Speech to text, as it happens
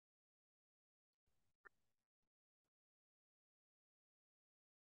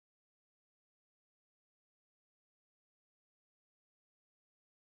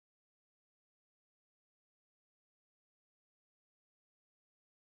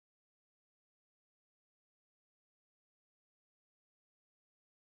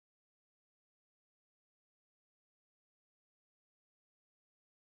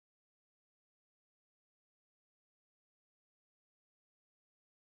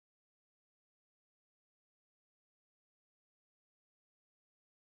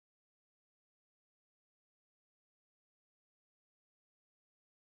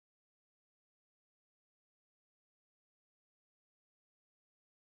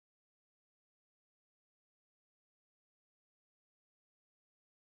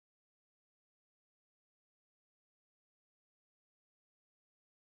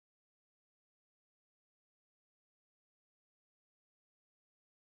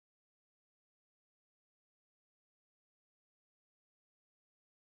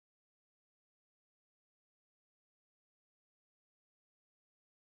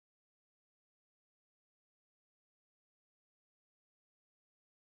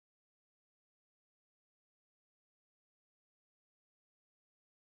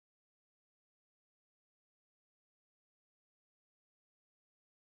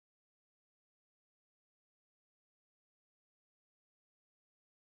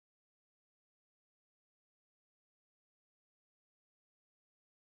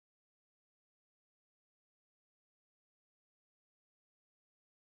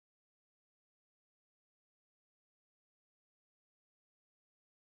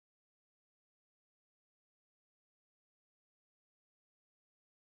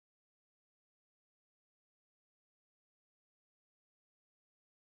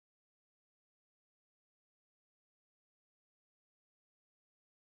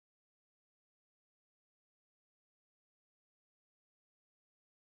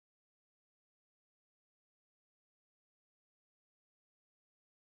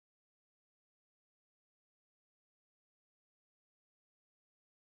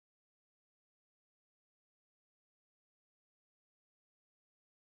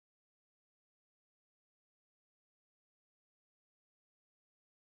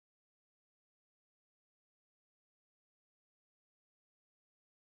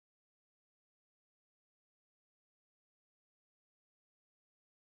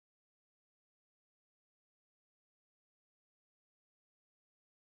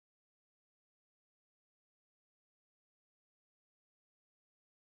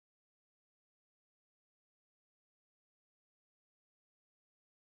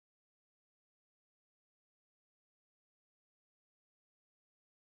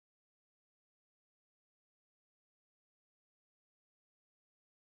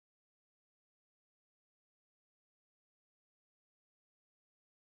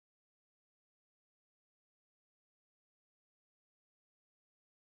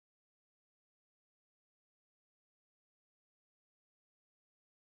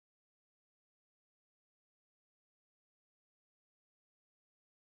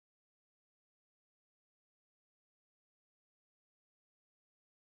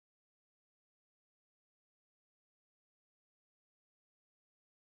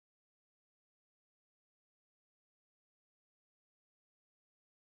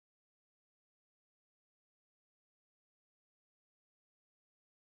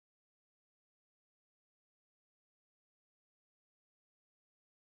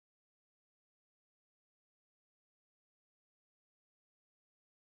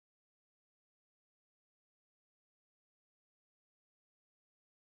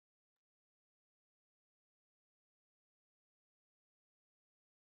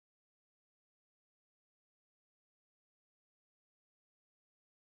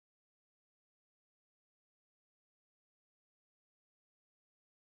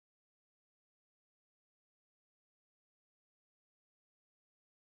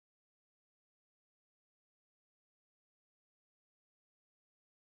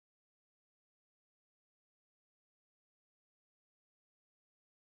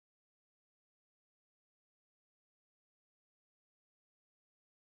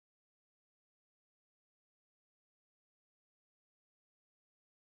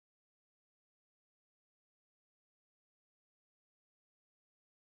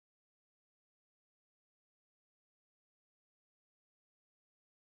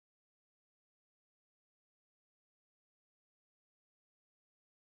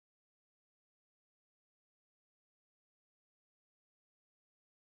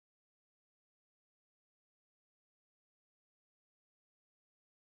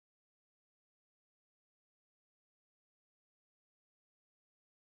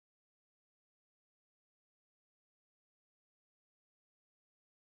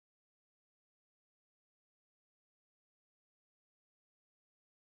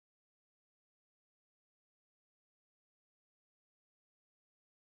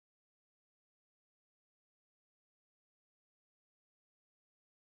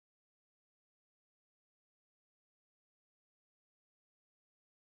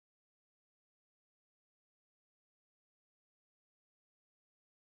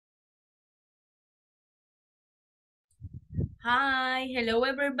Hi, hello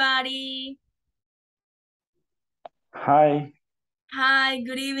everybody. Hi. Hi,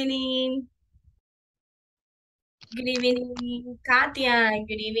 good evening. Good evening, Katia.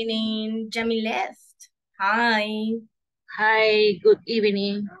 Good evening, Jamilest. Hi. Hi, good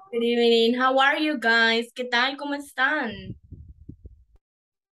evening. Good evening. How are you guys? ¿Qué tal? ¿Cómo están?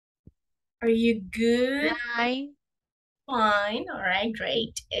 Are you good? Hi. Fine. All right,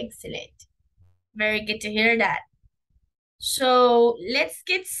 great. Excellent. Very good to hear that. So let's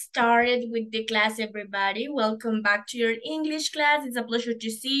get started with the class, everybody. Welcome back to your English class. It's a pleasure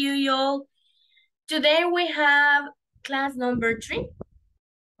to see you, y'all. Today we have class number 3.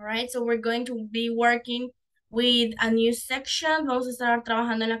 All right, so we're going to be working with a new section. Vamos a estar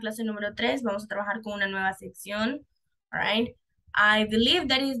trabajando en la clase número 3. Vamos a trabajar con una nueva sección. All right, I believe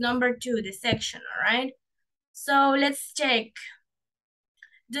that is number 2, the section. All right, so let's check.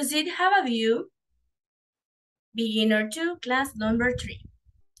 Does it have a view? Beginner 2, class number 3.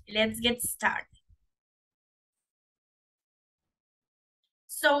 Let's get started.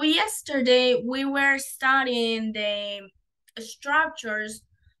 So yesterday we were studying the structures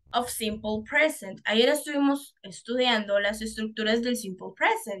of simple present. Ayer estuvimos estudiando las estructuras del simple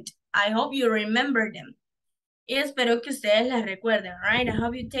present. I hope you remember them. Y espero que ustedes las recuerden, right? I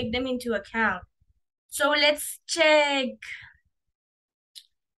hope you take them into account. So let's check.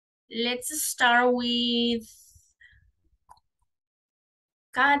 Let's start with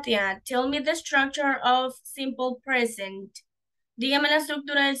Katia. Tell me the structure of simple present. Dígame la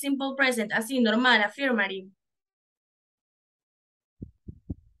estructura del simple present, así, normal, affirmative.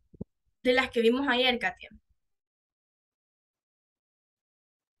 De las que vimos ayer, Katia.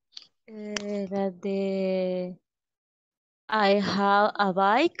 La de I have a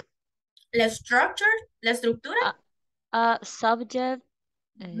bike. La structure, la estructura. A subject,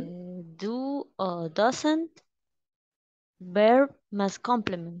 do or doesn't. Verb más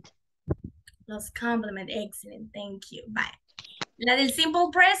complement. Los complement, excellent, thank you, bye. La del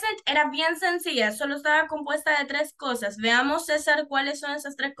simple present era bien sencilla, solo estaba compuesta de 3 cosas. Veamos, César, cuáles son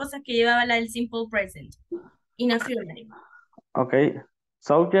esas 3 cosas que llevaba la del simple present. In affirmative. Okay.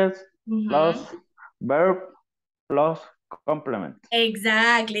 Subject plus verb plus complement.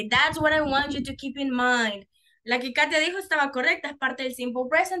 Exactly, that's what I want you to keep in mind. La que Katia dijo estaba correcta, es parte del simple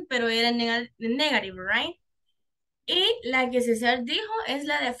present, pero era en negative, right? Y la que César dijo es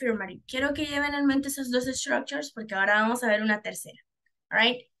la de affirmative. Quiero que lleven en mente esas 2 structures porque ahora vamos a ver una tercera. All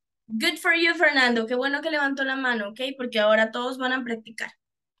right? Good for you, Fernando. Qué bueno que levantó la mano, ¿ok? Porque ahora todos van a practicar.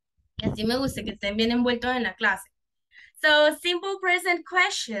 Y así me gusta que estén bien envueltos en la clase. So, simple present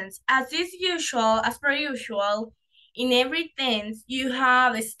questions. As per usual, in every tense, you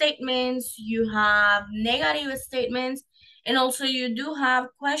have statements, you have negative statements, and also you do have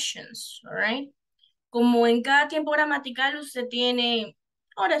questions, all right? Como en cada tiempo gramatical usted tiene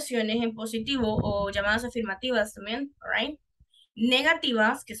oraciones en positivo o llamadas afirmativas también, all right?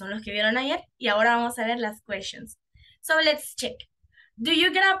 Negativas, que son los que vieron ayer, y ahora vamos a ver las questions. So let's check. Do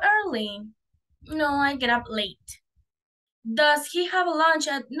you get up early? No, I get up late. Does he have lunch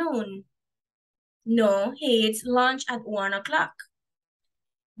at noon? No, he eats lunch at 1 o'clock.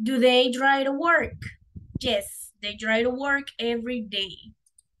 Do they drive to work? Yes, they drive to work every day.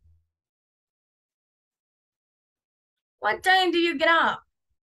 What time do you get up?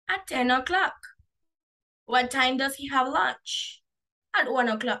 At 10 o'clock. What time does he have lunch? At 1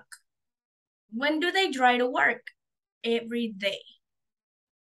 o'clock. When do they drive to work? Every day.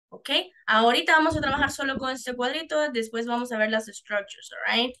 ¿Ok? Ahorita vamos a trabajar solo con este cuadrito, después vamos a ver las structures,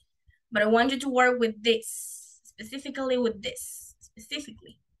 all right? But I want you to work with this, specifically with this,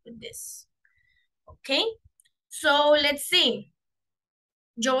 ¿ok? So, let's see.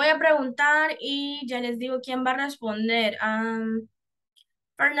 Yo voy a preguntar y ya les digo quién va a responder.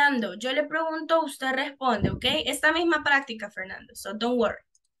 Fernando, yo le pregunto, usted responde, ¿ok? Esta misma práctica, Fernando, so don't worry.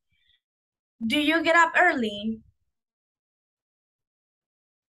 Do you get up early?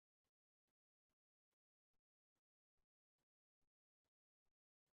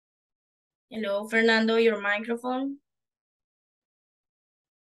 Hello, Fernando, your microphone.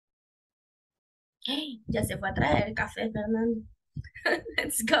 Hey, ya se fue a traer el café, Fernando.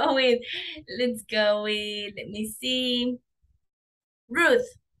 Let's go with, let me see. Ruth.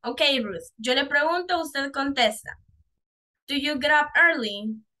 Okay, Ruth. Yo le pregunto, usted contesta. Do you get up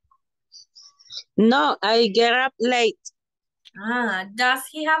early? No, I get up late. Does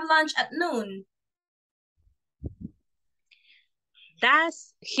he have lunch at noon?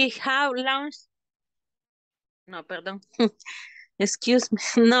 Does he have lunch? No, perdón. Excuse me.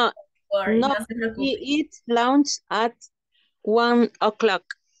 No, Or, no, no se preocupe. he eats lunch at 1 o'clock.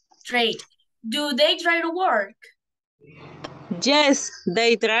 Great. Do they drive to work? Yes,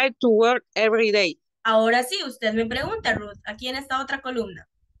 they drive to work every day. Ahora sí, usted me pregunta, Ruth, aquí en esta otra columna.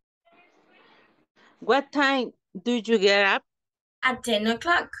 What time do you get up? At 10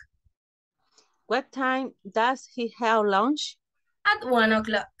 o'clock. What time does he have lunch? At 1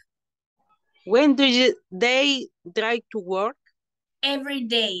 o'clock. When they drive to work? Every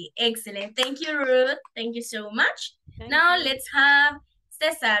day. Excellent. Thank you, Ruth. Thank you so much. Thank Now you. let's have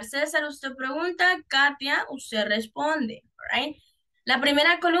César. César, usted pregunta, Katia, usted responde. All right. La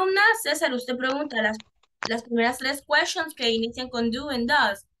primera columna, César, usted pregunta las primeras 3 questions que inician con do and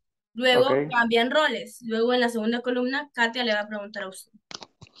does. Luego Okay. cambian roles. Luego en la segunda columna, Katia le va a preguntar a usted.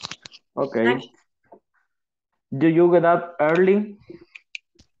 Okay. Do you get up early?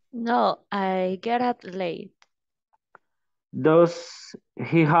 No, I get up late. Does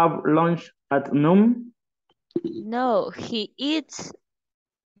he have lunch at noon? No, he eats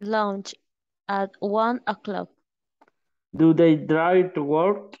lunch at 1 o'clock. Do they drive to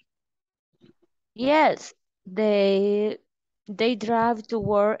work? Yes, they drive to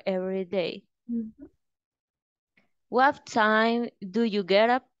work every day. What time do you get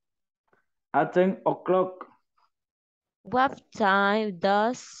up? At 10 o'clock. What time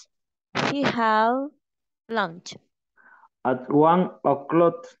does he have lunch? At 1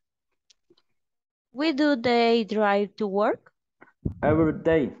 o'clock Where do they drive to work? every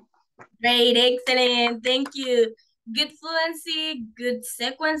day. Great, excellent, thank you. Good fluency, good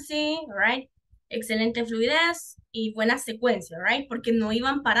sequencing, right? Excelente fluidez y buena secuencia, right? Porque no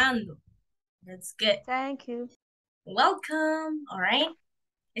iban parando. That's good. Thank you. Welcome, all right?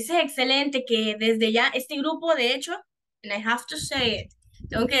 Ese es excelente que desde ya este grupo, de hecho, and I have to say it,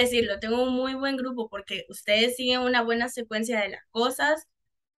 tengo que decirlo, tengo un muy buen grupo porque ustedes siguen una buena secuencia de las cosas,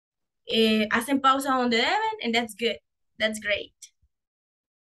 hacen pausa donde deben, and that's good, that's great.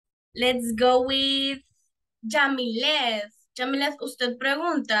 Let's go with Yamilet. Yamilet, usted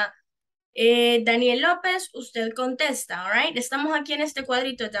pregunta. Daniel López, usted contesta, all right? Estamos aquí en este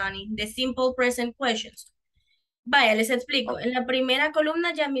cuadrito, Dani, de Simple Present Questions. Vaya, les explico. En la primera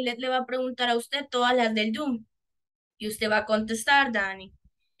columna, Yamilet le va a preguntar a usted todas las del Doom. Y usted va a contestar, Dani.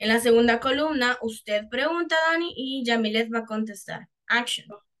 En la segunda columna, usted pregunta, Dani, y Yamilet va a contestar. Action.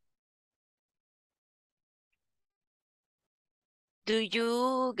 Do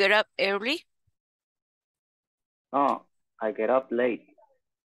you get up early? No, I get up late.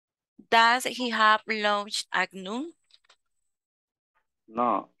 Does he have lunch at noon?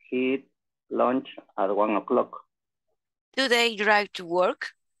 No, he eats lunch at 1 o'clock. Do they drive to work?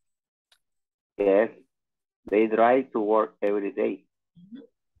 Yes, they drive to work every day.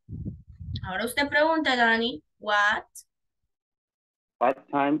 Ahora usted pregunta, Dani, what? What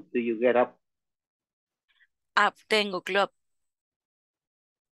time do you get up? At 10 o'clock.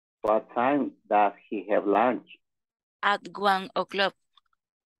 What time does he have lunch? At 1 o'clock.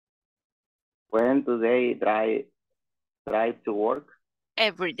 When do they drive to work?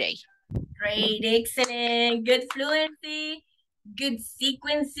 Every day. Great, excellent. Good fluency, good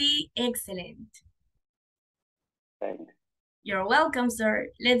sequency, excellent. Thanks. You're welcome, sir.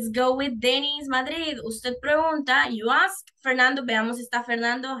 Let's go with Dennis Madrid. Usted pregunta, you ask. Fernando, veamos si está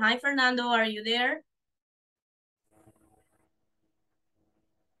Fernando. Hi, Fernando, are you there?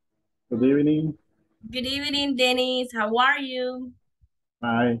 Good evening. Good evening, Dennis. How are you?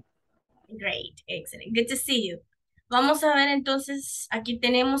 Hi. Great, excellent. Good to see you. Vamos a ver entonces, aquí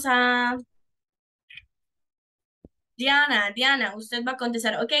tenemos a Diana. Diana, usted va a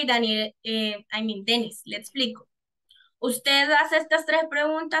contestar. Ok, Daniel, Dennis, le explico. Usted hace estas 3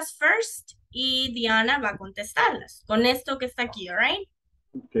 preguntas first y Diana va a contestarlas con esto que está aquí, alright?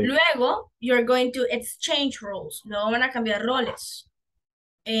 Okay. Luego, you're going to exchange roles. Luego van a cambiar roles.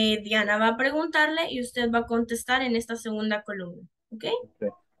 Diana va a preguntarle y usted va a contestar en esta segunda columna. ¿Ok?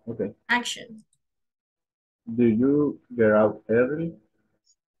 Okay. Action. Do you get up early?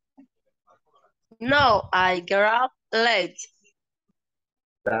 No, I get up late.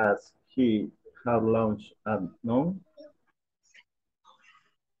 Does he have lunch at noon?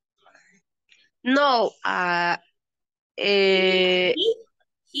 No, He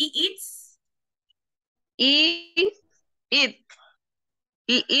eats. he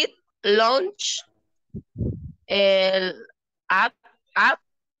eat lunch at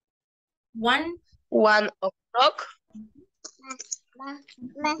 1 o'clock.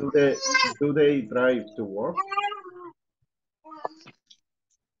 Do they drive to work?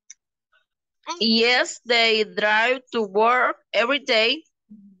 Yes, they drive to work every day.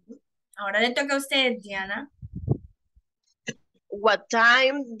 Ahora le toca a usted, Diana. What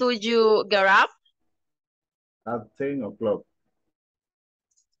time do you get up? At 10 o'clock.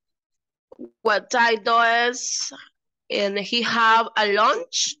 What time does And he have a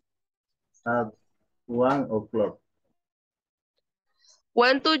lunch. At 1 o'clock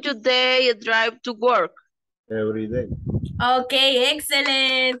When do you they drive to work? every day. Okay,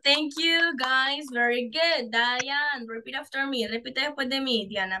 excellent. Thank you, guys. Very good. Diane, repeat after me. Repite después de mí,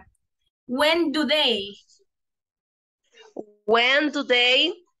 Diana. When do they When do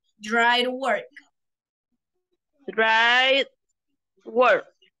they drive to work? drive work?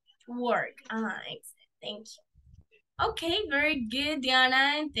 Work. Excellent. Thank you. Okay, very good,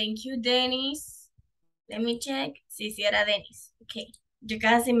 Diana. And thank you, Dennis. Let me check. Sí, era Dennis. Okay. Yo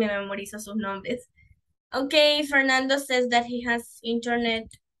casi me memorizo sus nombres. Okay, Fernando says that he has internet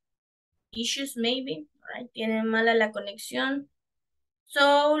issues, maybe. All right, tiene mala la conexión.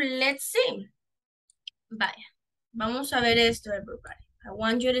 So, let's see. Vaya. Vamos a ver esto, everybody. I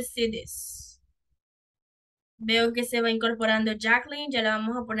want you to see this. Veo que se va incorporando Jacqueline. Ya la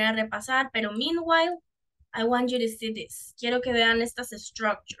vamos a poner a repasar. Pero meanwhile, I want you to see this. Quiero que vean estas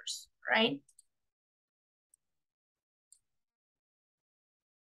structures, right?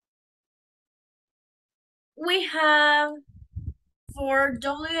 We have for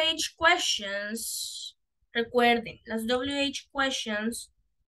WH questions, recuerden, las WH questions,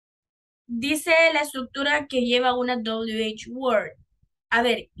 dice la estructura que lleva una WH word. A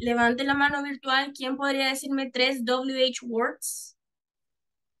ver, levante la mano virtual. ¿Quién podría decirme 3 WH words?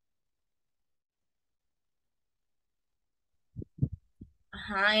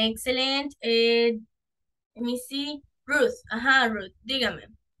 Ajá, excelente. Let me see. Ruth. Ajá, Ruth. Dígame.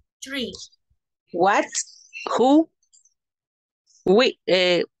 3. What? Who? We,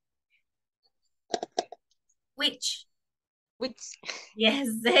 Which? which? Yes,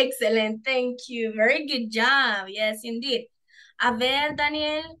 excellent. Thank you. Very good job. Yes, indeed. A ver,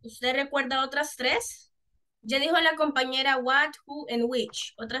 Daniel, ¿usted recuerda otras 3? Ya dijo la compañera what, who, and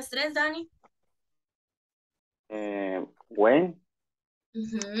which. ¿Otras 3, Dani? When,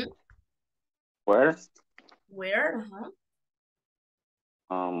 where, Where, ajá.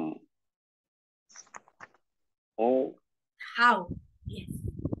 who, How. Yes.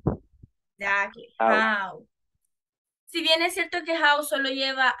 Exactly. How. How. Si bien es cierto que how solo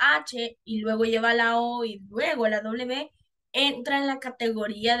lleva H y luego lleva la O y luego la W, entra en la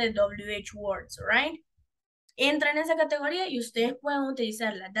categoría de WH words, right? Entra en esa categoría y ustedes pueden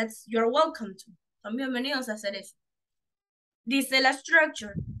utilizarla. You're welcome to. Son bienvenidos a hacer eso. Dice la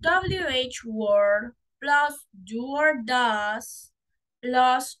structure, WH word plus do or does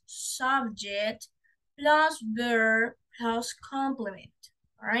plus subject plus verb plus complement.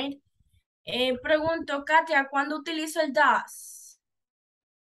 All right? Pregunto, Katia, ¿cuándo utilizo el does?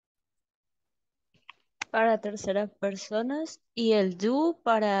 Para terceras personas y el do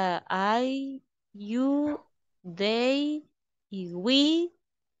para I, you, they y we.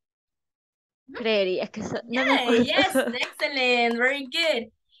 Creería que no me acuerdo. Yes, excellent, very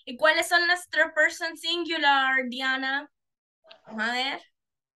good. ¿Y cuáles son las third person singular, Diana? Vamos a ver.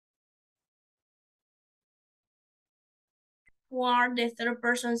 Who are the third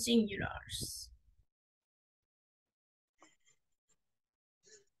person singulars?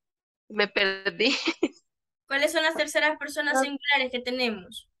 Me perdí. ¿Cuáles son las terceras personas singulares que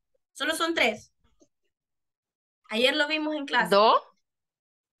tenemos? Solo son 3. Ayer lo vimos en clase. ¿Do?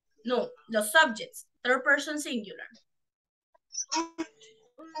 No, los subjects, third person singular.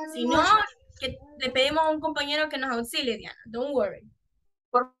 Si no, que le pedimos a un compañero que nos auxilie, Diana. Don't worry.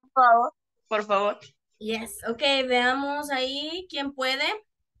 Por favor. Por favor. Yes, ok, veamos ahí quién puede.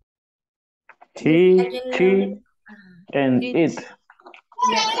 He, she, and it. Yes,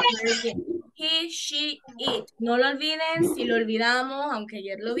 very good. He, she, it. No lo olviden, si lo olvidamos, aunque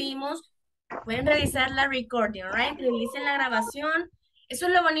ayer lo vimos, pueden revisar la recording, right? Revisen la grabación. Eso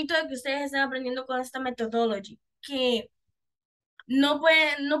es lo bonito de que ustedes estén aprendiendo con esta methodology, que no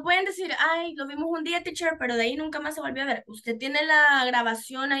pueden decir, ay, lo vimos un día, teacher, pero de ahí nunca más se volvió a ver. Usted tiene la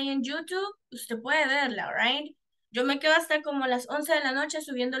grabación ahí en YouTube, usted puede verla, right? Yo me quedo hasta como las 11 de la noche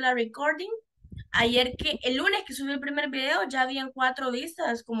subiendo la recording. El lunes que subí el primer video, ya habían 4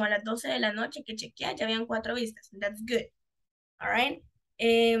 vistas, como a las 12 de la noche que chequeé, ya habían 4 vistas. That's good. All right.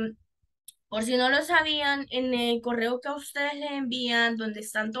 Por si no lo sabían, en el correo que a ustedes les envían, donde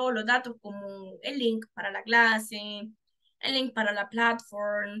están todos los datos, como el link para la clase, el link para la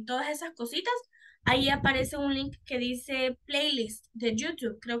platform, todas esas cositas, ahí aparece un link que dice playlist de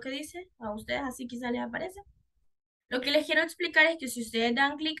YouTube, creo que dice, a ustedes así quizás les aparece. Lo que les quiero explicar es que si ustedes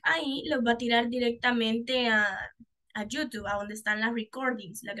dan clic ahí, los va a tirar directamente a YouTube, a donde están las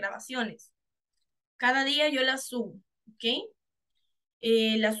recordings, las grabaciones. Cada día yo las subo, ¿ok?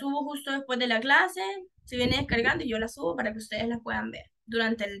 Las subo justo después de la clase, se viene descargando y yo las subo para que ustedes las puedan ver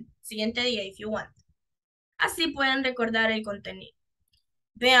durante el siguiente día, if you want. Así pueden recordar el contenido.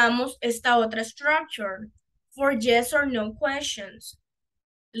 Veamos esta otra structure. For yes or no questions.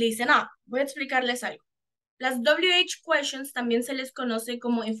 Listen up. Voy a explicarles algo. Las WH questions también se les conoce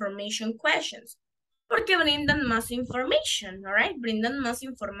como information questions porque brindan más information, alright? Brindan más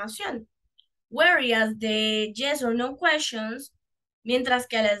información. Whereas the yes or no questions, mientras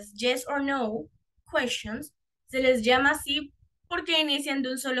que a las yes or no questions se les llama así porque inician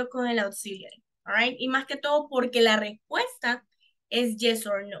de un solo con el auxiliary, alright? Y más que todo porque la respuesta es yes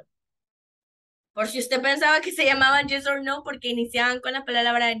or no. Por si usted pensaba que se llamaban yes or no porque iniciaban con la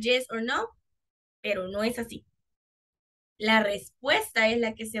palabra yes or no, pero no es así. La respuesta es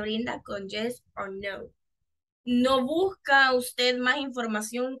la que se brinda con yes or no. No busca usted más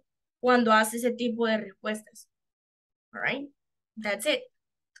información cuando hace ese tipo de respuestas. All right? That's it.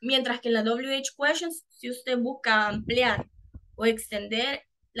 Mientras que en la WH questions, si usted busca ampliar o extender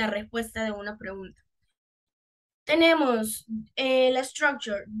la respuesta de una pregunta. Tenemos la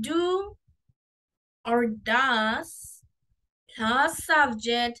structure do or does plus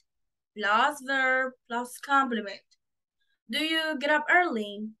subject plus verb plus complement. Do you get up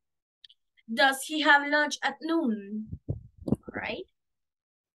early? Does he have lunch at noon? Right?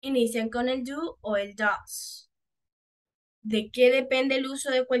 Inician con el do o el does. ¿De qué depende el uso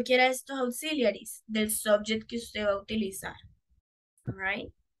de cualquiera de estos auxiliaries? Del subject que usted va a utilizar.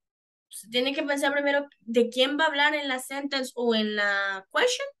 Right? Usted tiene que pensar primero de quién va a hablar en la sentence o en la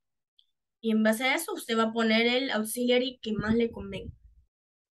question. Y en base a eso usted va a poner el auxiliary que más le convenga.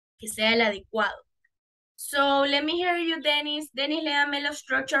 Que sea el adecuado. So, let me hear you, Dennis. Dennis, léame la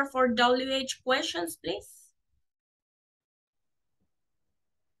structure for WH questions, please.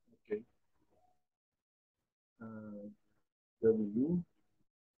 Okay. W,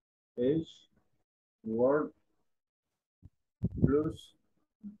 H, word, plus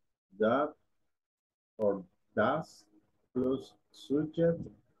that or does, plus subject,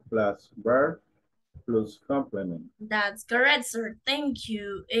 plus verb, plus complement. That's correct, sir. Thank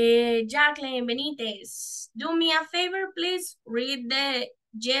you. Jacqueline Benitez, do me a favor, please. Read the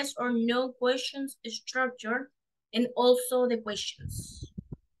yes or no questions structure and also the questions.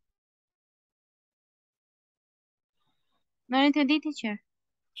 No lo entendí, teacher.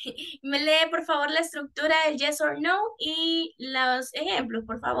 Me lee, por favor, la estructura del yes or no y los ejemplos,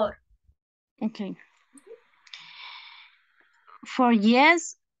 por favor. Okay. For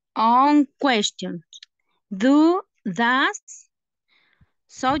yes on question. Do, does,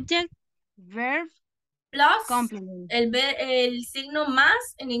 subject, verb, Plus, complement. el signo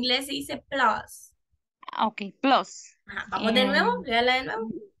más en inglés se dice plus. Ok, plus. Ajá, vamos de nuevo, léala de nuevo.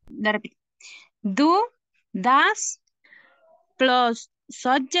 Le repito. Do, does, plus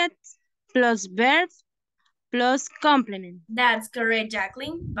subject, plus verb, plus complement. That's correct,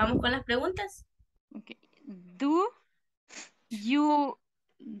 Jacqueline. Vamos con las preguntas. Okay. Do you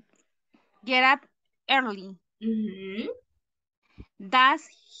get up early? Mhm. Does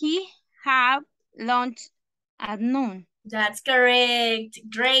he have lunch at noon? That's correct.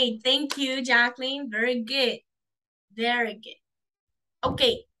 Great. Thank you, Jacqueline. Very good. Very good. Ok,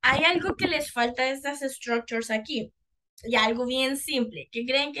 hay algo que les falta de estas structures aquí. Y algo bien simple. ¿Qué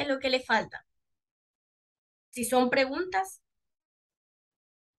creen que es lo que le falta? Si son preguntas.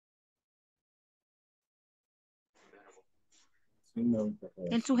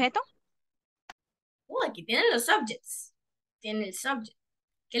 ¿El sujeto? Aquí tienen los subjects. Tienen el subject.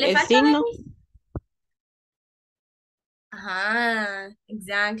 ¿Qué le El falta, signo. Dennis? Ajá,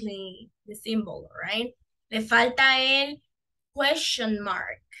 exactly. The symbol, right? Le falta el question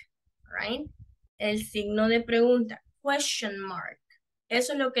mark, right? El signo de pregunta, question mark.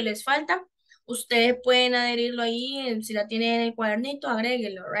 Eso es lo que les falta. Ustedes pueden adherirlo ahí, si la tienen en el cuadernito,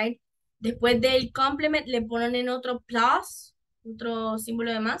 agréguenlo, right? Después del complement le ponen en otro plus, otro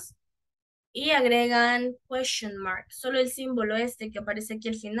símbolo de más, y agregan question mark. Solo el símbolo este que aparece aquí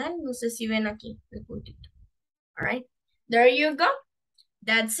al final, no sé si ven aquí el puntito. All right, there you go.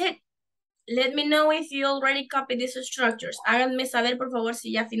 That's it. Let me know if you already copied these structures. Háganme saber, por favor,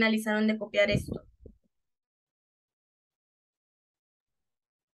 si ya finalizaron de copiar esto.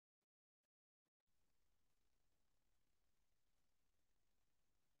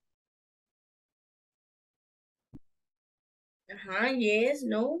 Ajá, yes,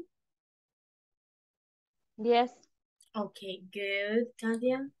 no. Yes. Okay, good,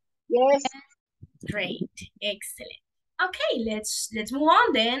 Katia. Yes. Great, excellent. Okay, let's move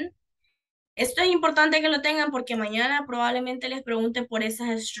on then. Esto es importante que lo tengan porque mañana probablemente les pregunte por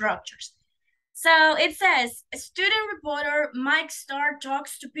esas structures. So it says, a student reporter Mike Starr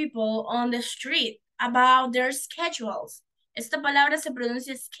talks to people on the street about their schedules. Esta palabra se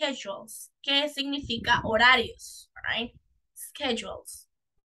pronuncia schedules, que significa horarios, right? Schedules.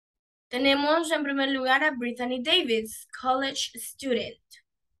 Tenemos en primer lugar a Brittany Davis, college student.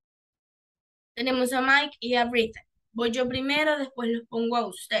 Tenemos a Mike y a Brittany. Voy yo primero, después los pongo a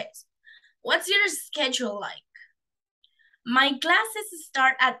ustedes. What's your schedule like? My classes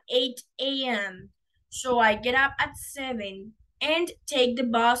start at 8 a.m., so I get up at 7 and take the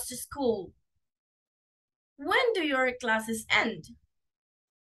bus to school. When do your classes end?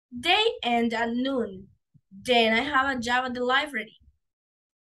 They end at noon. Then I have a job at the library.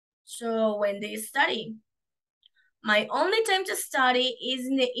 So when do you study? My only time to study is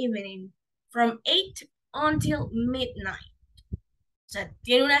in the evening, from 8 until midnight. O sea,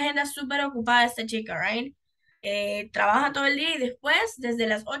 tiene una agenda súper ocupada esta chica, right? Trabaja todo el día y después, desde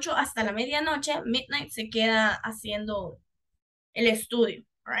las 8 hasta la medianoche, midnight, se queda haciendo el estudio,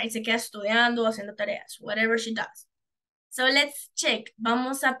 right? Se queda estudiando, haciendo tareas, whatever she does. So let's check.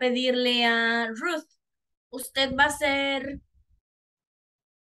 Vamos a pedirle a Ruth. Usted va a ser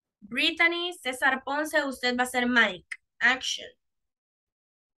Brittany, César Ponce, usted va a ser Mike. Action.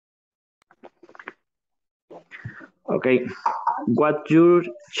 Okay. What your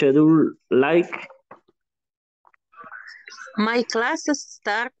schedule like? My classes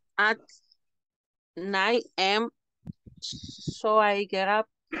start at 9 a.m. So I get up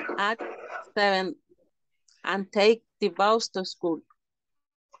at 7 and take the bus to school.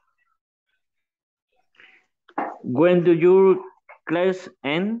 When do your class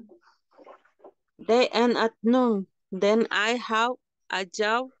end? They end at noon. Then I have a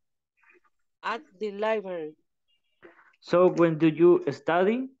job at the library. So when do you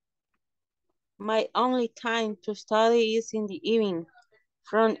study? My only time to study is in the evening,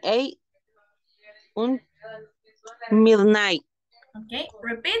 from 8 until midnight. Okay,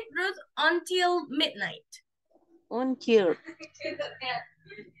 repeat Ruth, until midnight. Until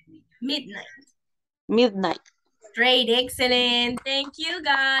Midnight. Great, excellent. Thank you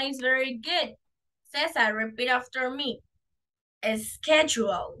guys, very good. Cesar, repeat after me.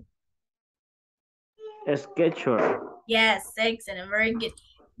 Schedule. Schedule. Yes, excellent, very good.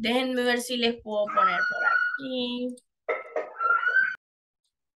 Déjenme ver si les puedo poner por aquí.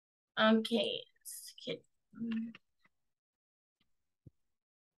 Okay.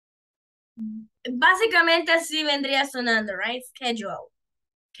 Básicamente así vendría sonando, right? Schedule.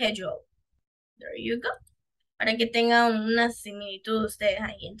 There you go. Para que tengan una similitud ustedes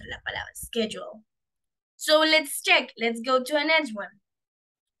ahí entre la palabra schedule. So let's check. Let's go to the next one.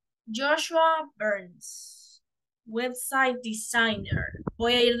 Joshua Burns, website designer.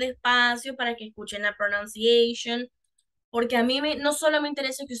 Voy a ir despacio para que escuchen la pronunciation, porque a mí no solo me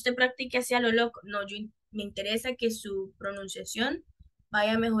interesa que usted practique hacia lo loco, no, me interesa que su pronunciación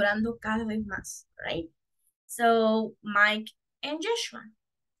vaya mejorando cada vez más, right? So, Mike and Joshua,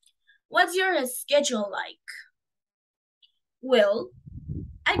 what's your schedule like? Well,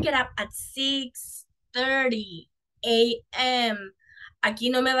 I get up at 6:30 a.m.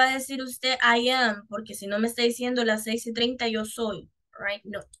 Aquí no me va a decir usted I am, porque si no me está diciendo las 6:30 yo soy, right?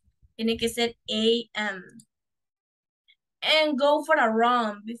 No, tiene que ser a.m. And go for a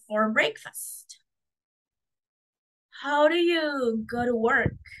run before breakfast. How do you go to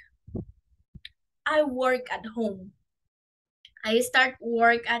work? I work at home. I start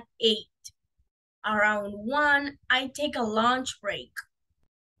work at 8. Around 1, I take a lunch break.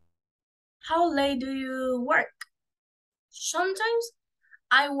 How late do you work? Sometimes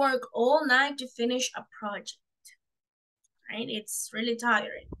I work all night to finish a project. Right? It's really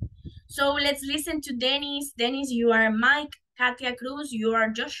tiring. So let's listen to Dennis. Dennis, you are Mike. Katia Cruz, you are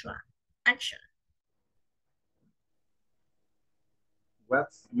Joshua. Action.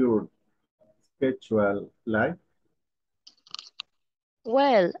 What's your schedule like?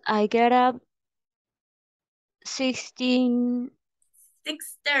 Well, I get up 6:30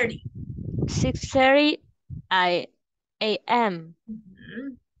 a.m.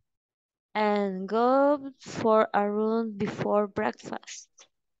 and go for a run before breakfast.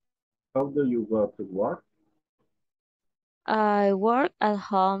 How do you go to work? I work at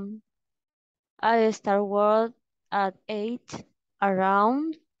home. I start work at 8.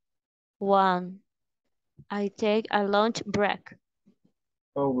 Around 1, I take a lunch break.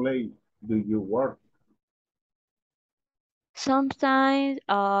 How late do you work? Sometimes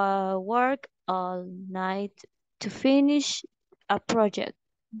I work all night to finish a project.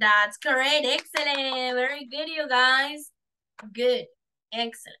 That's correct. Excellent. Very good, you guys. Good.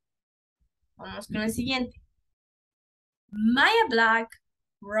 Excellent. Vamos con el siguiente. Maya Black,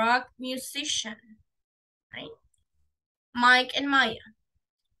 rock musician. Right? Mike and Maya,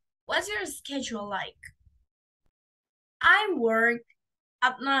 what's your schedule like? I work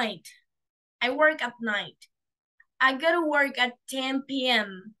at night. I work at night. I go to work at 10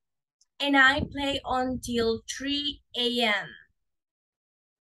 p.m. and I play until 3 a.m.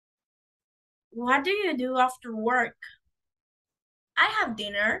 What do you do after work? I have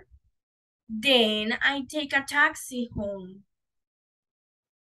dinner. Then I take a taxi home.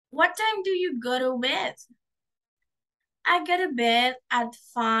 What time do you go to bed? I go to bed at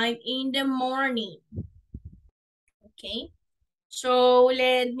 5 in the morning. Okay. So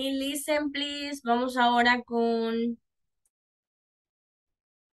let me listen, please. Vamos ahora con...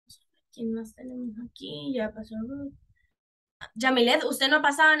 ¿Quién más tenemos aquí? Ya pasó. Yamilet, usted no ha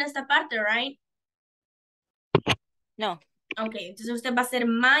pasado en esta parte, right? No. Ok, entonces usted va a ser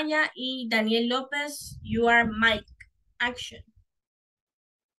Maya y Daniel López. You are Mike. Action.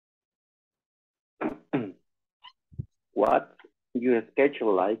 What your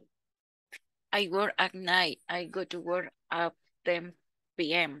schedule like? I work at night. I go to work at 10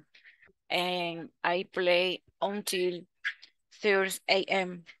 p.m. and I play until 3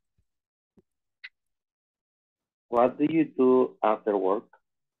 a.m. What do you do after work?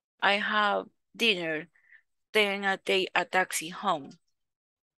 I have dinner. Then I take a taxi home.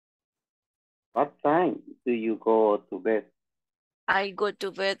 What time do you go to bed? I go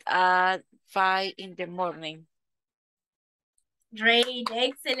to bed at 5 in the morning. Great,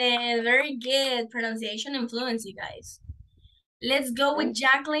 excellent, very good. Pronunciation and fluency, guys. Let's go with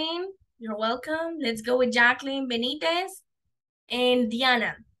Jacqueline. You're welcome. Let's go with Jacqueline Benitez and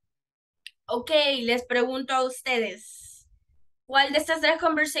Diana. Ok, les pregunto a ustedes. ¿Cuál de estas tres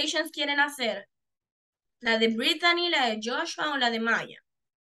conversations quieren hacer? ¿La de Brittany, la de Joshua o la de Maya?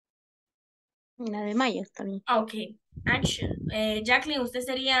 La de Maya está bien. Ok, action. Jacqueline, usted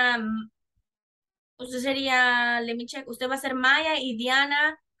sería, let me check, usted va a ser Maya y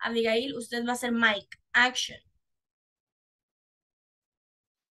Diana, Abigail, usted va a ser Mike. Action.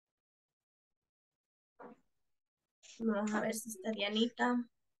 Vamos a ver si está Dianita.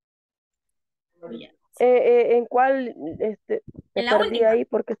 ¿En cuál me En la perdí última. ahí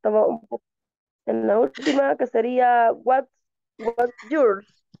porque estaba un poco en la última que sería what's yours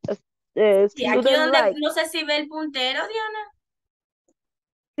Sí, aquí student donde, like? no sé si ve el puntero, Diana.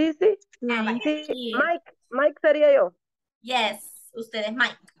 Sí, sí. Ah, vaya, Sí, aquí. Mike sería yo. Yes, usted es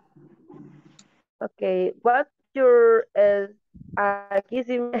Mike. Okay, what's your aquí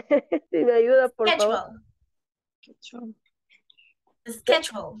si me, si me ayuda por favor. Schedule.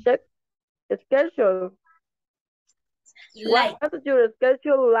 Schedule. Check schedule. Like. What's your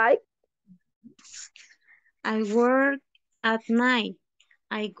schedule like? I work at night.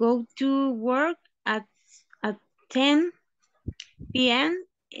 I go to work at 10 p.m.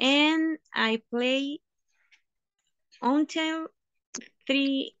 and I play until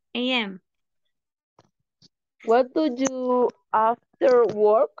 3 a.m. What do you do after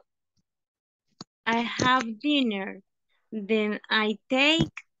work? I have dinner. Then I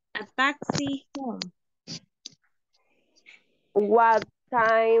take a taxi home. What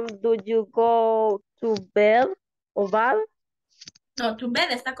time do you go to bed or bed? No, to bed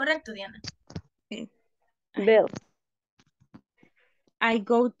está correcto, Diana. Bed. I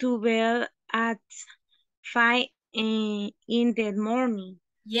go to bed at 5 in the morning.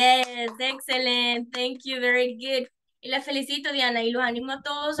 Yes, excellent. Thank you, very good. Y la felicito, Diana, y los animo a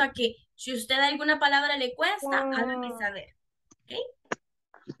todos a que si usted alguna palabra le cuesta, hágame saber. Okay?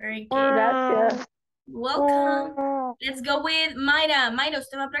 Very good. Gracias. Welcome. Let's go with Mayra. Mayra,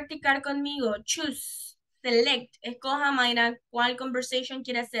 usted va a practicar conmigo. Choose, select. Escoja, Mayra, cuál conversation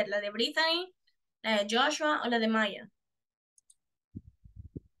quiere hacer. ¿La de Brittany, la de Joshua o la de Maya?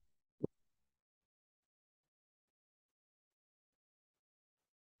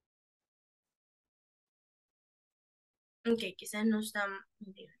 Ok, quizás no está...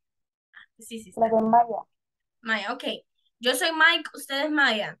 Sí, sí está. La de Maya. Maya, ok. Yo soy Mike, usted es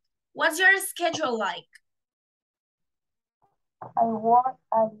Maya. What's your schedule like? I work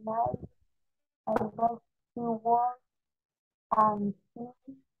at night. I go to work and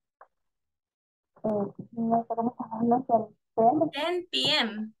no sé cómo se llama, 10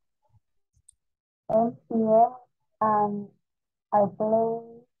 p.m. 10 p.m. and I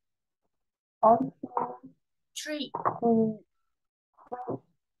play until 3 3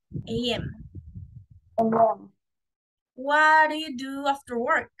 a.m. a.m. What do you do after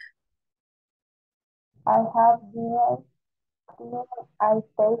work? I have dinner. I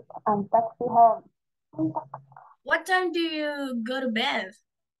take a taxi home. What time do you go to bed?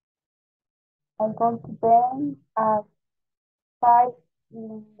 I go to bed at 5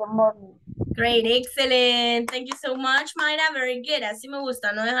 in the morning. Great, excellent. Thank you so much, Mayra. Very good. Así me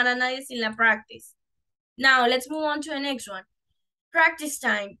gusta, no dejar a nadie sin la practice. Now, let's move on to the next one. Practice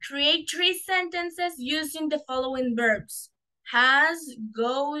time. Create 3 sentences using the following verbs. Has,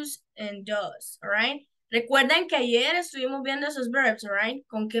 goes, and does. All right. Recuerden que ayer estuvimos viendo esos verbs, all right.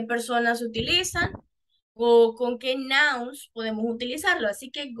 Con qué personas se utilizan o con qué nouns podemos utilizarlo.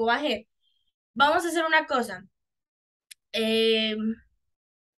 Así que go ahead. Vamos a hacer una cosa.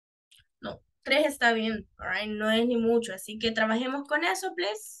 No, 3 está bien, all right. No es ni mucho. Así que trabajemos con eso,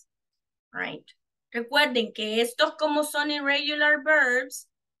 please. All right. Recuerden que estos, como son irregular verbs,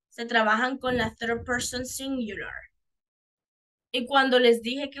 se trabajan con la third person singular. Y cuando les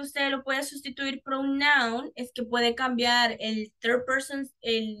dije que usted lo puede sustituir por un noun, es que puede cambiar el third person,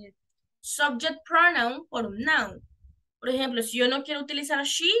 el subject pronoun por un noun. Por ejemplo, si yo no quiero utilizar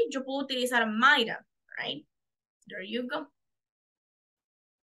she, yo puedo utilizar Mayra, right? There you go.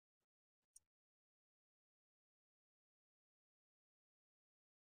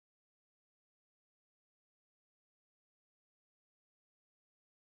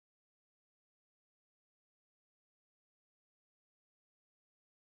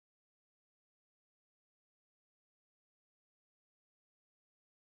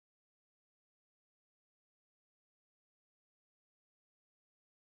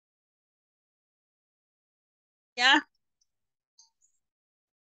 Ya.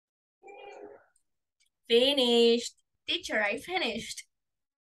 Finished. Teacher, I finished.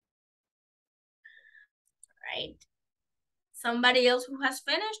 Right. Somebody else who has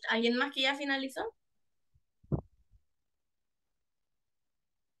finished? ¿Alguien más que ya finalizó?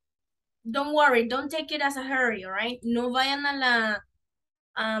 Don't worry, don't take it as a hurry, all right? No vayan a la,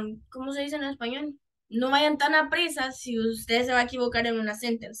 ¿cómo se dice en español? No vayan tan a prisa si usted se va a equivocar en una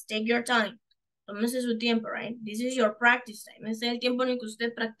sentence. Take your time. Tómese su tiempo, right? This is your practice time. Este es el tiempo en el que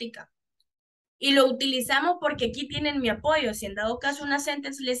usted practica. Y lo utilizamos porque aquí tienen mi apoyo. Si en dado caso una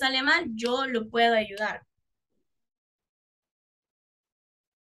sentence le sale mal, yo lo puedo ayudar.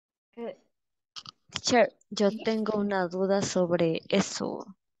 Teacher, yo tengo una duda sobre eso.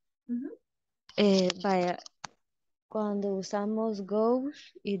 Ujú. Vaya, cuando usamos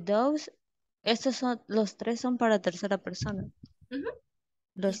goes y those, estos son, los 3 son para tercera persona. Ujú.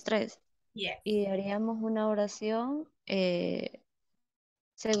 Los 3. Yes. Y haríamos una oración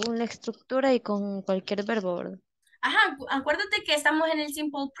según la estructura y con cualquier verbo, ¿verdad? Ajá, acuérdate que estamos en el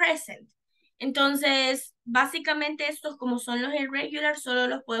simple present. Entonces, básicamente estos, como son los irregular, solo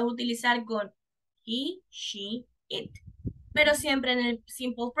los puedes utilizar con he, she, it. Pero siempre en el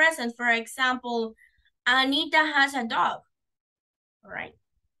simple present. For example, Anita has a dog. All right.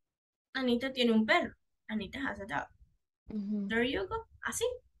 Anita tiene un perro. Anita has a dog. Ujú. There you go.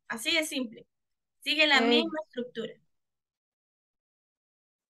 Así de simple. Sigue la Ok. misma estructura.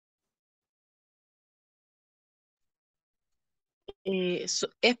 Es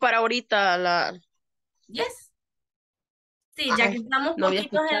para ahorita la... Yes. Sí, ya que Ay, estamos no había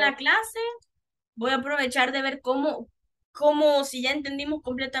poquitos en escuchado. la clase, voy a aprovechar de ver cómo, si ya entendimos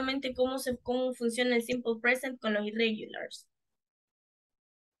completamente cómo funciona el simple present con los irregulars.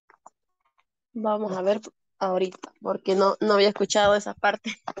 Vamos a ver ahorita, porque no había escuchado esa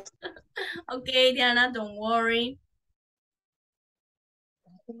parte. Ok, Diana, don't worry.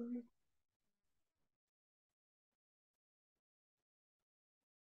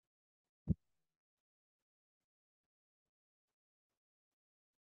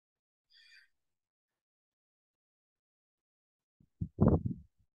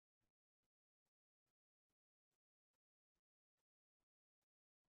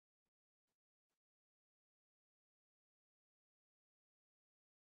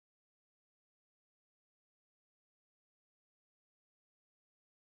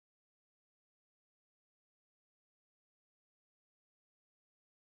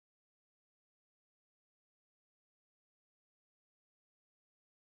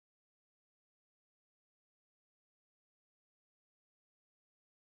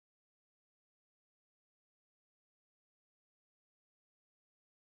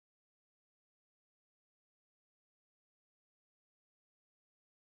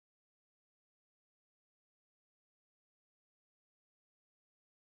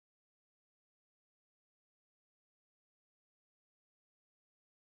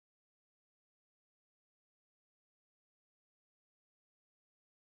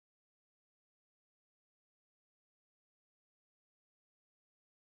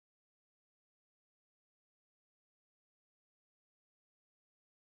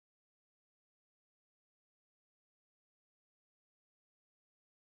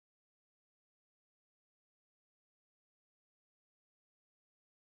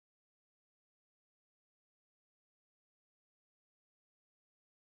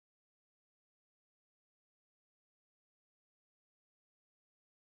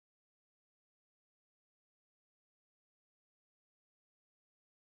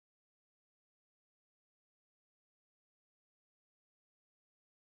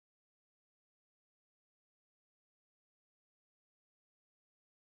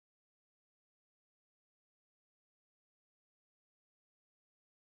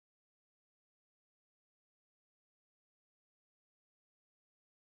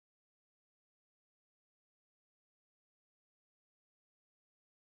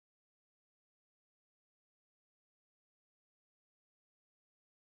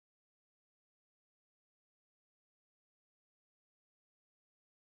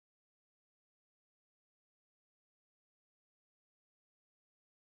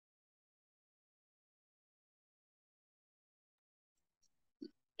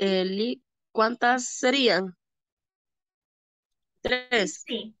 ¿Cuántas serían? 3.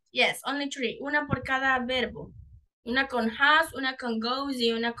 Sí, yes, only three. Una por cada verbo. Una con has, una con goes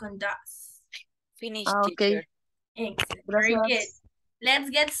y una con does. Finish, Ok. teacher. Excellent, very good. Gracias.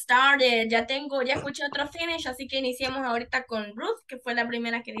 Let's get started. Ya escuché otro finish, así que iniciemos ahorita con Ruth, que fue la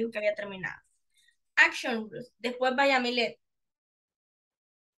primera que dijo que había terminado. Action, Ruth. Después vaya Milet.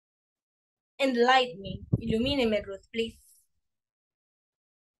 Enlighten me. Ilumíneme, Ruth, please.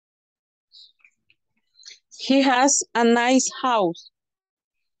 He has a nice house.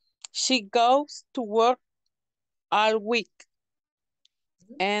 She goes to work all week.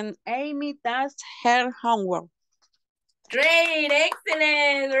 And Amy does her homework. Great,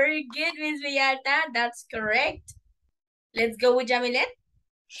 excellent. Very good, Miss Villalta. That's correct. Let's go with Jamilet.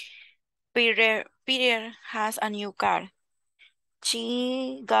 Peter has a new car.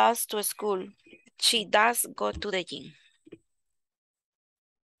 She goes to school. She does go to the gym.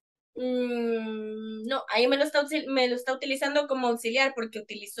 No, ahí me lo está utilizando como auxiliar porque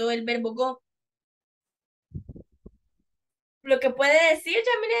utilizó el verbo go. Lo que puede decir,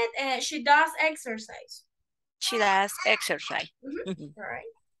 Jamilet, she does exercise. She does exercise. All right.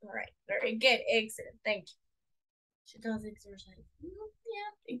 Very good, excellent, thank you. She does exercise.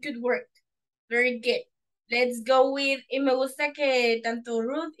 Yeah, it could work. Very good. Let's go with, y me gusta que tanto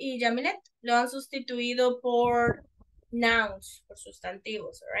Ruth y Jamilet lo han sustituido por nouns, por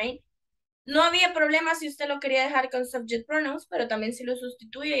sustantivos, all right? No había problema si usted lo quería dejar con subject pronouns, pero también si lo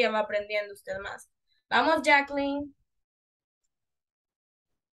sustituye ya va aprendiendo usted más. Vamos, Jacqueline.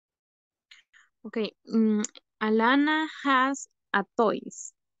 Okay. Alana has a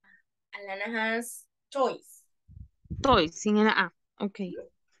toys. Alana has toys. Toys, sin el A. Okay.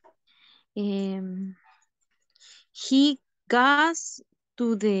 He goes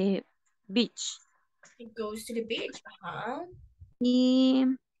to the beach. He goes to the beach.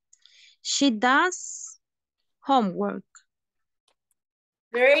 She does homework.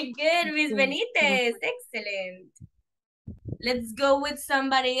 Very good, Miss Okay. Benitez. Excellent. Let's go with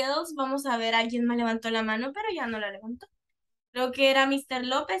somebody else. Vamos a ver, alguien me levantó la mano, pero ya no la levantó. Creo que era Mr.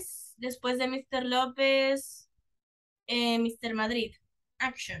 López. Después de Mr. López, Mr. Madrid.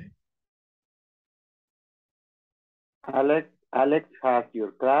 Action. Alex has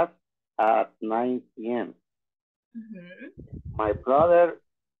your class at 9 p.m. My brother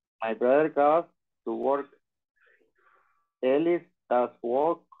goes to work. Ellis does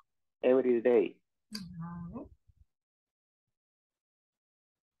work every day.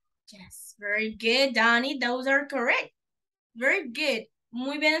 Yes, very good, Donnie. Those are correct. Very good.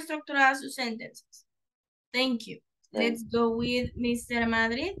 Muy bien estructuradas sus sentences. Thank you. Let's go with Mr.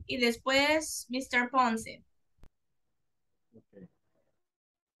 Madrid y después Mr. Ponce. Okay.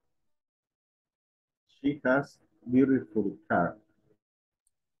 She has beautiful car.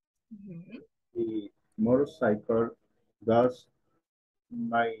 The motorcycle does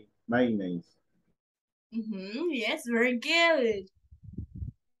maintenance. Yes, very good.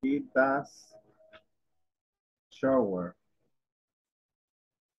 He does shower.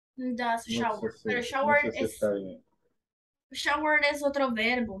 Does shower. No Pero shower sé si está bien. Shower es otro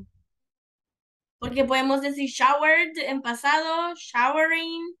verbo. Porque podemos decir showered en pasado,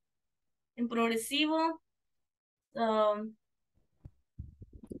 showering en progresivo. Does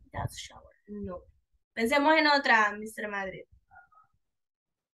shower. No. Pensemos en otra, Mr. Madrid.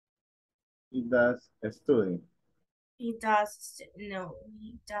 He does study. He does. No.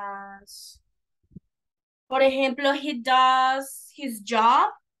 He does. Por ejemplo, he does his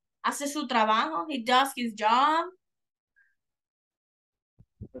job. Hace su trabajo. He does his job.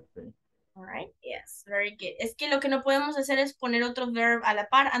 Okay. All right. Yes. Very good. Es que lo que no podemos hacer es poner otro verb a la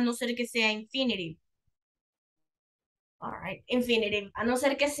par, a no ser que sea infinitive. All right. Infinitive. A no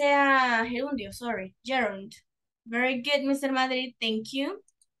ser que sea gerundio. Sorry. Gerund. Very good, Mr. Madrid. Thank you.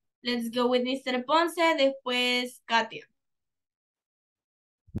 Let's go with Mr. Ponce. Después, Katia.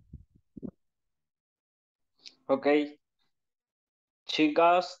 Okay. She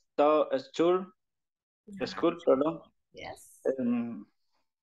goes to school. Perdón. Yes.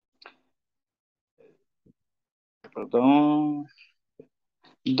 Perdón.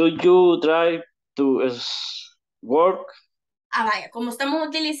 Do you drive to work? Vaya, como estamos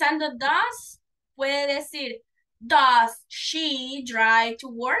utilizando does, puede decir, does she drive to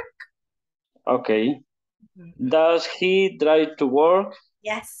work? Okay. Does he drive to work?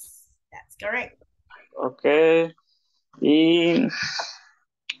 Yes, that's correct. Okay. Y...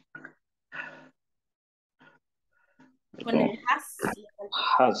 Con el has.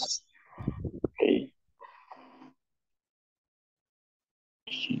 Has. Okay.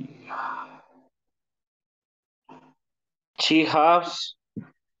 She has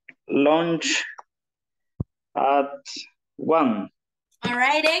lunch at 1. All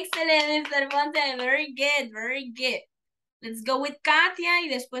right, excellent, Mr. Ponce. Very good, very good. Let's go with Katia y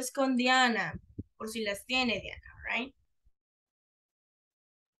después con Diana, por si las tiene Diana, all right?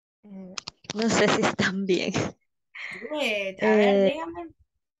 No sé si están bien. Good. A ver, dígame.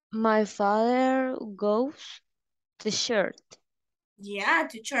 My father goes to church. Yeah,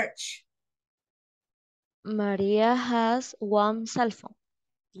 to church. Maria has one cell phone.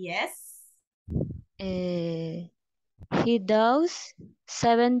 Yes. He does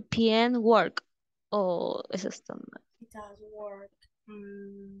 7 p.m. work. Oh, eso está mal. It does work.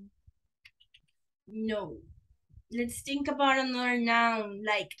 No. Let's think about another noun.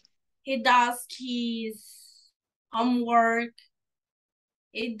 Like, he does his homework.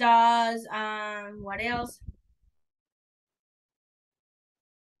 It does, what else?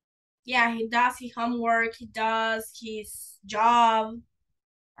 Yeah, he does his homework. He does his job.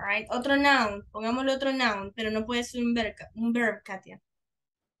 All right. Otro noun. Pongámosle otro noun, pero no puede ser un verb, Katia.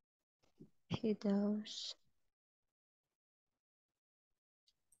 He does.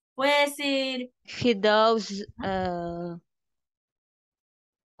 Puede ser. He does.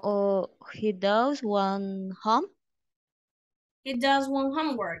 Or he does one home. He does one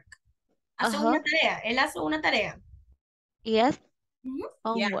homework. Hace una tarea. Él hace una tarea. Yes.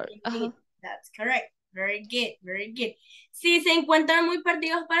 Homework. Yeah, Yeah, that's correct. Very good, very good. Si se encuentran muy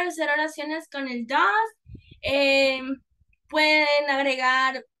perdidos para hacer oraciones con el does, pueden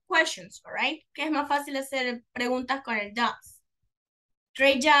agregar questions, all right? Que es más fácil hacer preguntas con el does.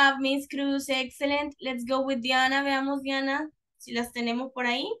 Great job, Miss Cruz. Excellent. Let's go with Diana. Veamos, Diana, si las tenemos por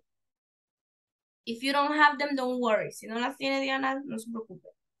ahí. If you don't have them, don't worry. Si no las tiene Diana, no se preocupe.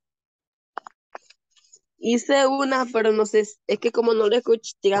 Hice una, pero no sé, es que como no le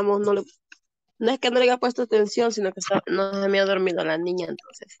escuché, digamos, no es que no le haya puesto atención, sino que no se me ha dormido la niña,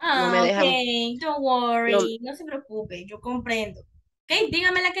 entonces no me dejan. Ok, don't worry, no se preocupe, yo comprendo. Ok,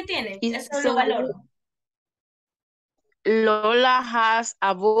 dígame la que tiene, eso lo valoro. Lola has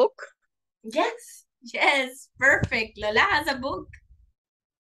a book. Yes, yes, perfect. Lola has a book.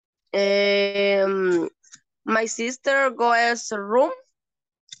 My sister goes to room.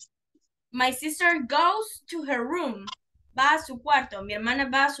 My sister goes to her room. Va a su cuarto. Mi hermana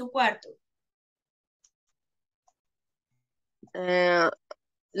va a su cuarto. De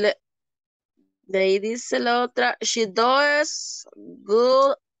ahí dice la otra. She does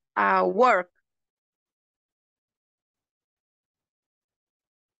good work.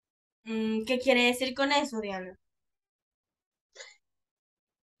 ¿Qué quiere decir con eso, Diana?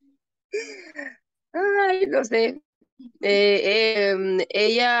 Ay, no sé.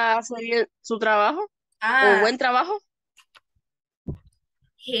 Ella hace bien su trabajo. O buen trabajo.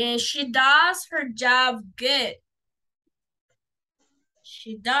 She does her job good.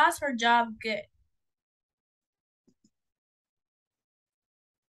 She does her job good.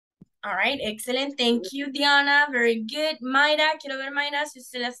 All right, excellent. Thank you, Diana. Very good. Mayra, quiero ver, Mayra, si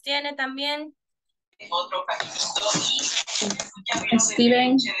usted las tiene también.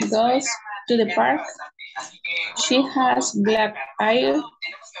 Steven goes to the park. She has black eyes.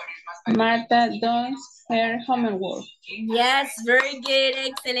 Martha does her homework. Yes, very good.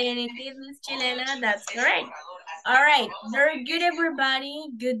 Excellent. Indeed, Miss Chilena, that's correct. All right, very good,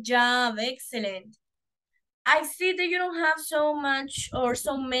 everybody. Good job. Excellent. I see that you don't have so much or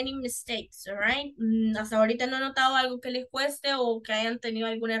so many mistakes, all right? Hasta ahorita no he notado algo que les cueste o que hayan tenido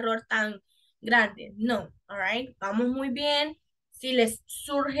algún error tan grande. No, all right? Vamos muy bien. Si les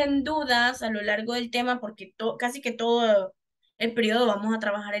surgen dudas a lo largo del tema, porque casi que todo el periodo vamos a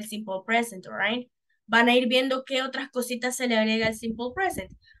trabajar el simple present, all right? Van a ir viendo qué otras cositas se le agrega al simple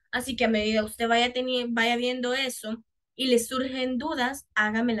present. Así que a medida usted vaya viendo eso y les surgen dudas,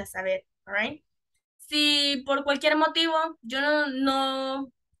 hágamelas saber, all right? Si por cualquier motivo yo no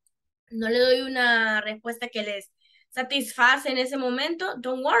le doy una respuesta que les satisface en ese momento,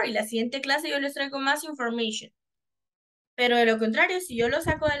 don't worry, la siguiente clase yo les traigo más information. Pero de lo contrario, si yo lo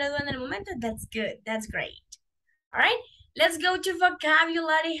saco de la duda en el momento, that's good, that's great. All right, let's go to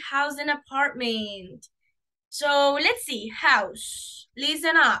vocabulary, house and apartment. So let's see, house.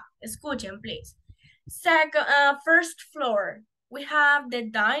 Listen up, escuchen please. First floor, we have the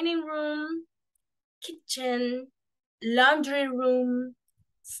dining room, kitchen, laundry room,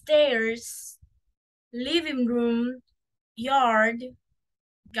 stairs, living room, yard,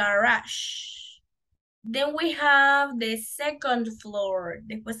 garage. Then we have the second floor.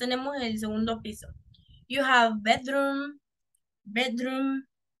 Después tenemos el segundo piso. You have bedroom,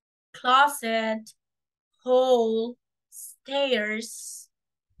 closet, hall, stairs,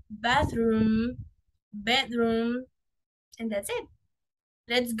 bathroom, and that's it.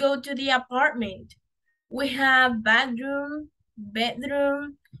 Let's go to the apartment. We have bedroom,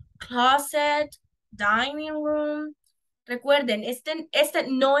 closet, dining room. Recuerden, este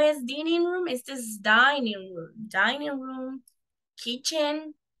no es dining room, este es dining room. Dining room,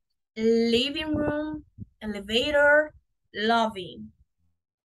 kitchen, living room, elevator, lobby.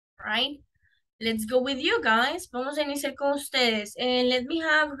 Right? Let's go with you guys. Vamos a iniciar con ustedes. And let me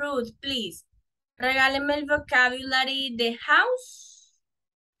have Ruth, please. Regálenme el vocabulary de house.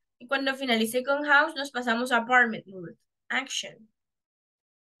 Y cuando finalice con house, nos pasamos a apartment, Ruth. Action.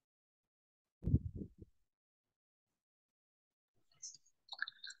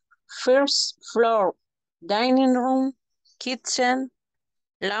 First floor, dining room, kitchen,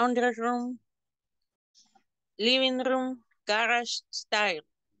 laundry room, living room, garage style.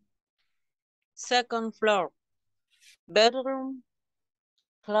 Second floor, bedroom,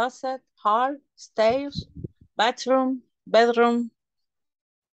 closet, hall, stairs, bathroom, bedroom,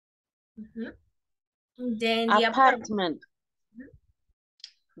 Then the apartment.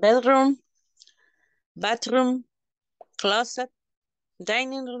 Bedroom, bathroom, closet,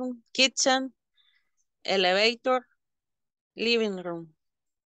 dining room, kitchen, elevator, living room,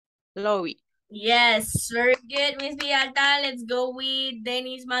 lobby. Yes, very good, Miss Villalta. Let's go with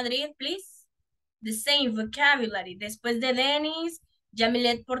Dennis Madrid, please. The same vocabulary. Después de Dennis,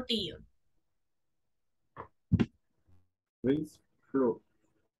 Yamilet Portillo. First floor.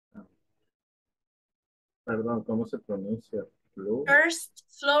 Perdón, ¿cómo se pronuncia? Floor. First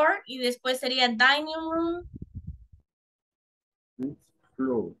floor y después sería dining room. First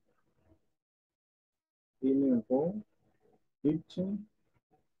floor. Living room, kitchen,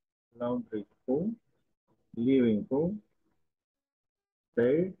 laundry room, living room,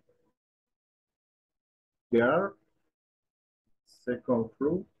 stairs, yard, second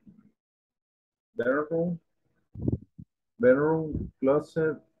floor, bedroom,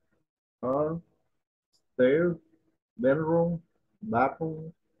 closet, hall, stairs, bedroom,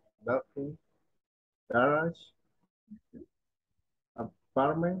 bathroom, garage,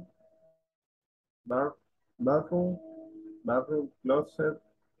 apartment, bathroom, closet,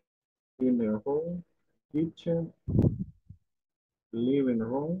 living room, kitchen, living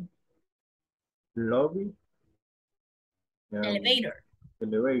room, lobby, Elevator.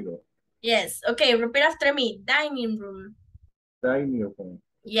 elevator, Yes, okay, repeat after me. Dining room. dining room.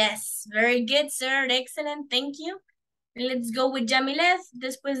 Yes, very good, sir. Excellent, thank you. Let's go with Yamilet.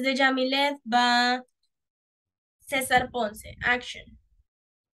 Después de Yamilet va César Ponce. Action.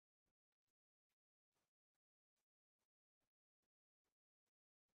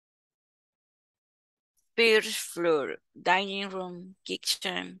 First floor, dining room,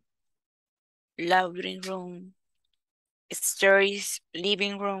 kitchen, laundry room, stairs,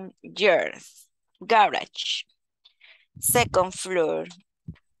 living room, yard, garage. Second floor,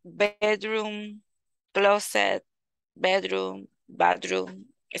 bedroom, closet, bathroom,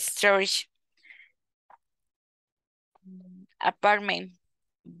 storage, apartment,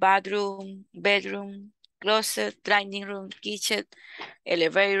 bedroom, closet, dining room, kitchen,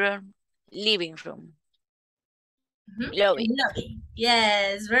 elevator, living room. Lobby.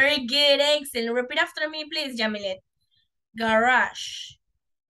 Yes, very good, excellent. Repeat after me, please, Yamilet. Garage.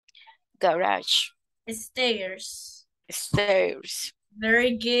 Stairs.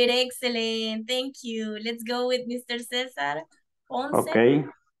 Very good, excellent. Thank you. Let's go with Mr. Cesar Ponce. Okay.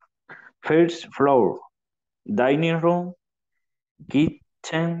 First floor, dining room,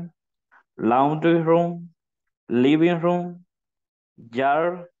 kitchen, laundry room, living room,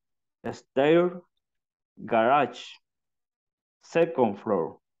 yard, stair, garage. Second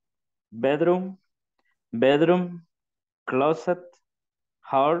floor, bedroom, closet,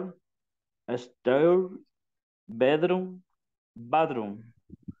 hall, stair, bedroom,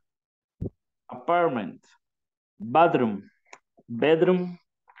 apartment, bedroom,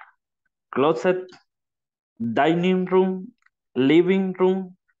 closet, dining room, living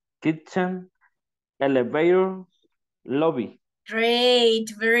room, kitchen, elevator, lobby. Great,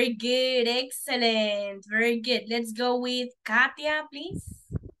 very good, excellent, very good. Let's go with Katia, please.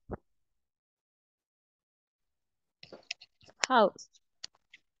 House.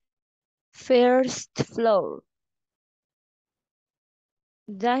 First floor.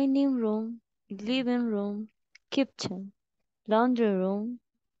 Dining room, living room, kitchen, laundry room,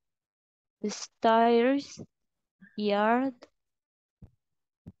 stairs, yard,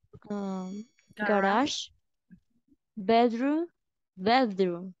 garage, bedroom,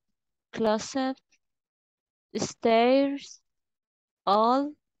 closet, stairs,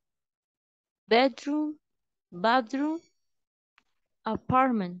 all, bedroom,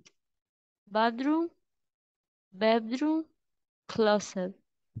 apartment, bedroom, closet,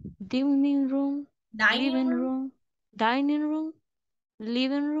 dining room, living room, dining room,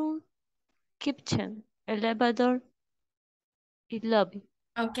 living room, kitchen, elevator, y lobby.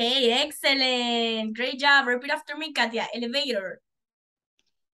 Okay, excellent. Great job. Repeat after me, Katia. Elevator.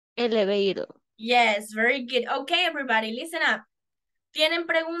 Elevator. Yes, very good. Okay, everybody, listen up. ¿Tienen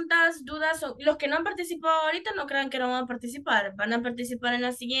preguntas, dudas? Los que no han participado ahorita no crean que no van a participar. Van a participar en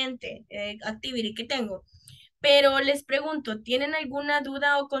la siguiente activity que tengo. Pero les pregunto, ¿tienen alguna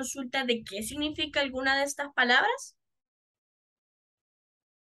duda o consulta de qué significa alguna de estas palabras?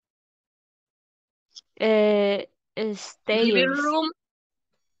 Living Stairs. room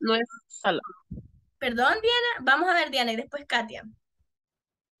no es sala. Perdón, Diana. Vamos a ver, Diana, y después Katia.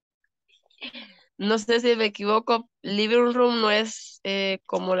 No sé si me equivoco. Living room no es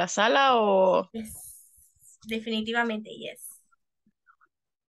como la sala o... Yes. Definitivamente, yes.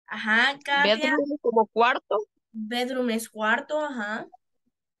 Ajá, Katia. Bedroom como cuarto. Bedroom es cuarto, ajá.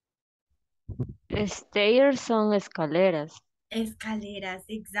 Stairs son escaleras. Escaleras,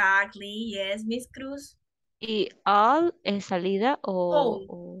 exactly. Yes, Miss Cruz. Y all es salida Hall.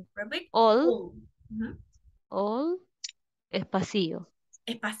 o Repeat. all, Hall. Ujú. all es pasillo.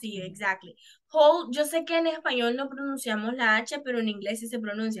 Es pasillo, exactly. Hall, yo sé que en español no pronunciamos la H, pero en inglés sí se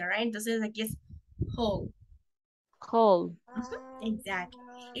pronuncia, right? Entonces aquí es hall. Hall. Exacto.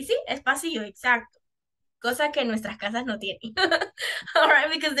 Y sí, es pasillo, exacto. Cosa que nuestras casas no tienen. All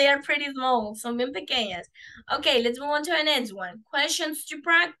right, because they are pretty small. Son bien pequeñas. Okay, let's move on to the next one. Questions to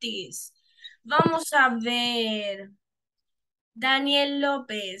practice. Vamos a ver. Daniel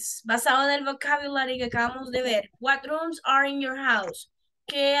López, basado en el vocabulary que acabamos de ver. What rooms are in your house?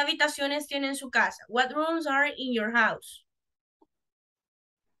 ¿Qué habitaciones tiene en su casa? What rooms are in your house?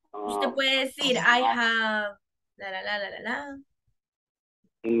 Usted puede decir, I have... La.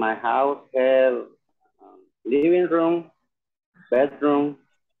 In my house, have living room, bedroom,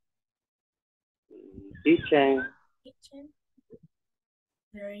 kitchen.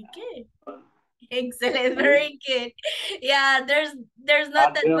 Very good. Excellent, very good. Yeah, there's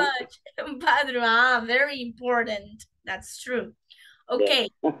not that much. Bathroom, very important. That's true. Okay,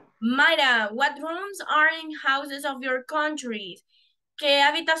 Yeah. Mayra, what rooms are in houses of your countries? ¿Qué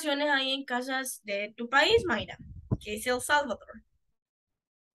habitaciones hay en casas de tu país, Mayra? Que es El Salvador.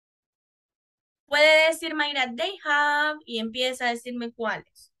 Puede decir Mayra, they have, y empieza a decirme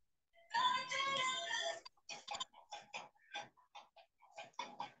cuáles.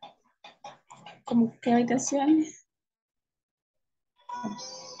 ¿Cómo qué habitaciones? ¿Cómo?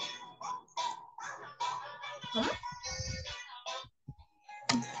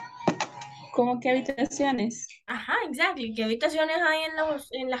 ¿Cómo qué habitaciones? Ajá, exactly. ¿Qué habitaciones hay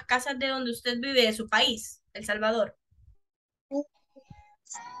en las casas de donde usted vive, de su país, El Salvador?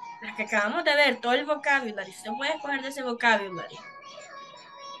 Las que acabamos de ver, todo el vocabulary. Usted puede escoger de ese vocabulary.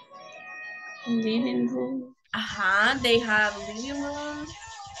 Living room. Ajá, they have living room.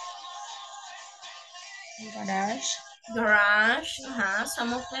 Garage. Garage, ajá,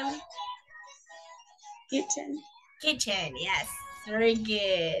 some of them. Kitchen. Kitchen, yes. Very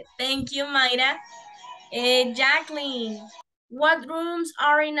good. Thank you, Mayra. Jacqueline, what rooms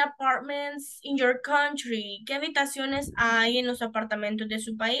are in apartments in your country? ¿Qué habitaciones hay en los apartamentos de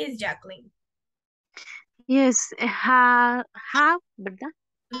su país, Jacqueline? Yes, have, ¿verdad?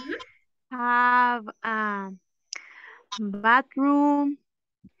 Have a bathroom,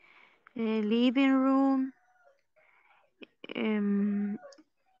 living room.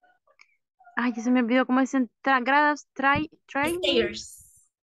 Ay, ya se me olvidó cómo dicen gradas,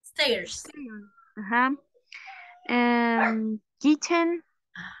 Stairs. Ajá. Kitchen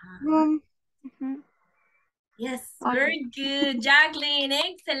room. Yes, very good, Jacqueline.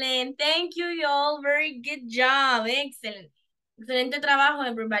 Excellent. Thank you, y'all. Very good job. Excellent. Excelente trabajo,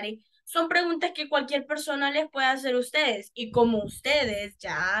 everybody. Son preguntas que cualquier persona les puede hacer a ustedes. Y como ustedes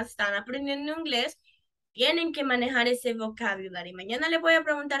ya están aprendiendo inglés, tienen que manejar ese vocabulary. Mañana les voy a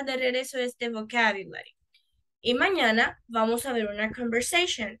preguntar de regreso este vocabulary. Y mañana vamos a ver una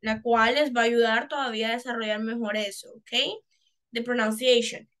conversation, la cual les va a ayudar todavía a desarrollar mejor eso, ¿ok? The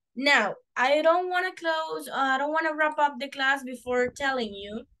pronunciation. Now, I don't want to wrap up the class before telling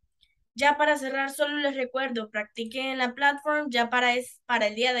you. Ya para cerrar, solo les recuerdo, practiquen en la platform. Ya para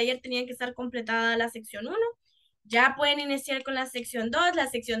el día de ayer tenía que estar completada la sección 1. Ya pueden iniciar con la sección 2. La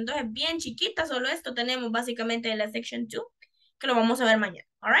sección 2 es bien chiquita, solo esto tenemos básicamente de la sección 2, que lo vamos a ver mañana,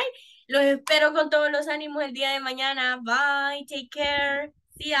 all right? Los espero con todos los ánimos el día de mañana. Bye, take care.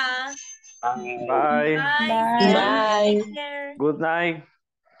 See ya. Bye. Bye. Bye. Take care. Good night.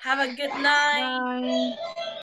 Have a good night. Bye.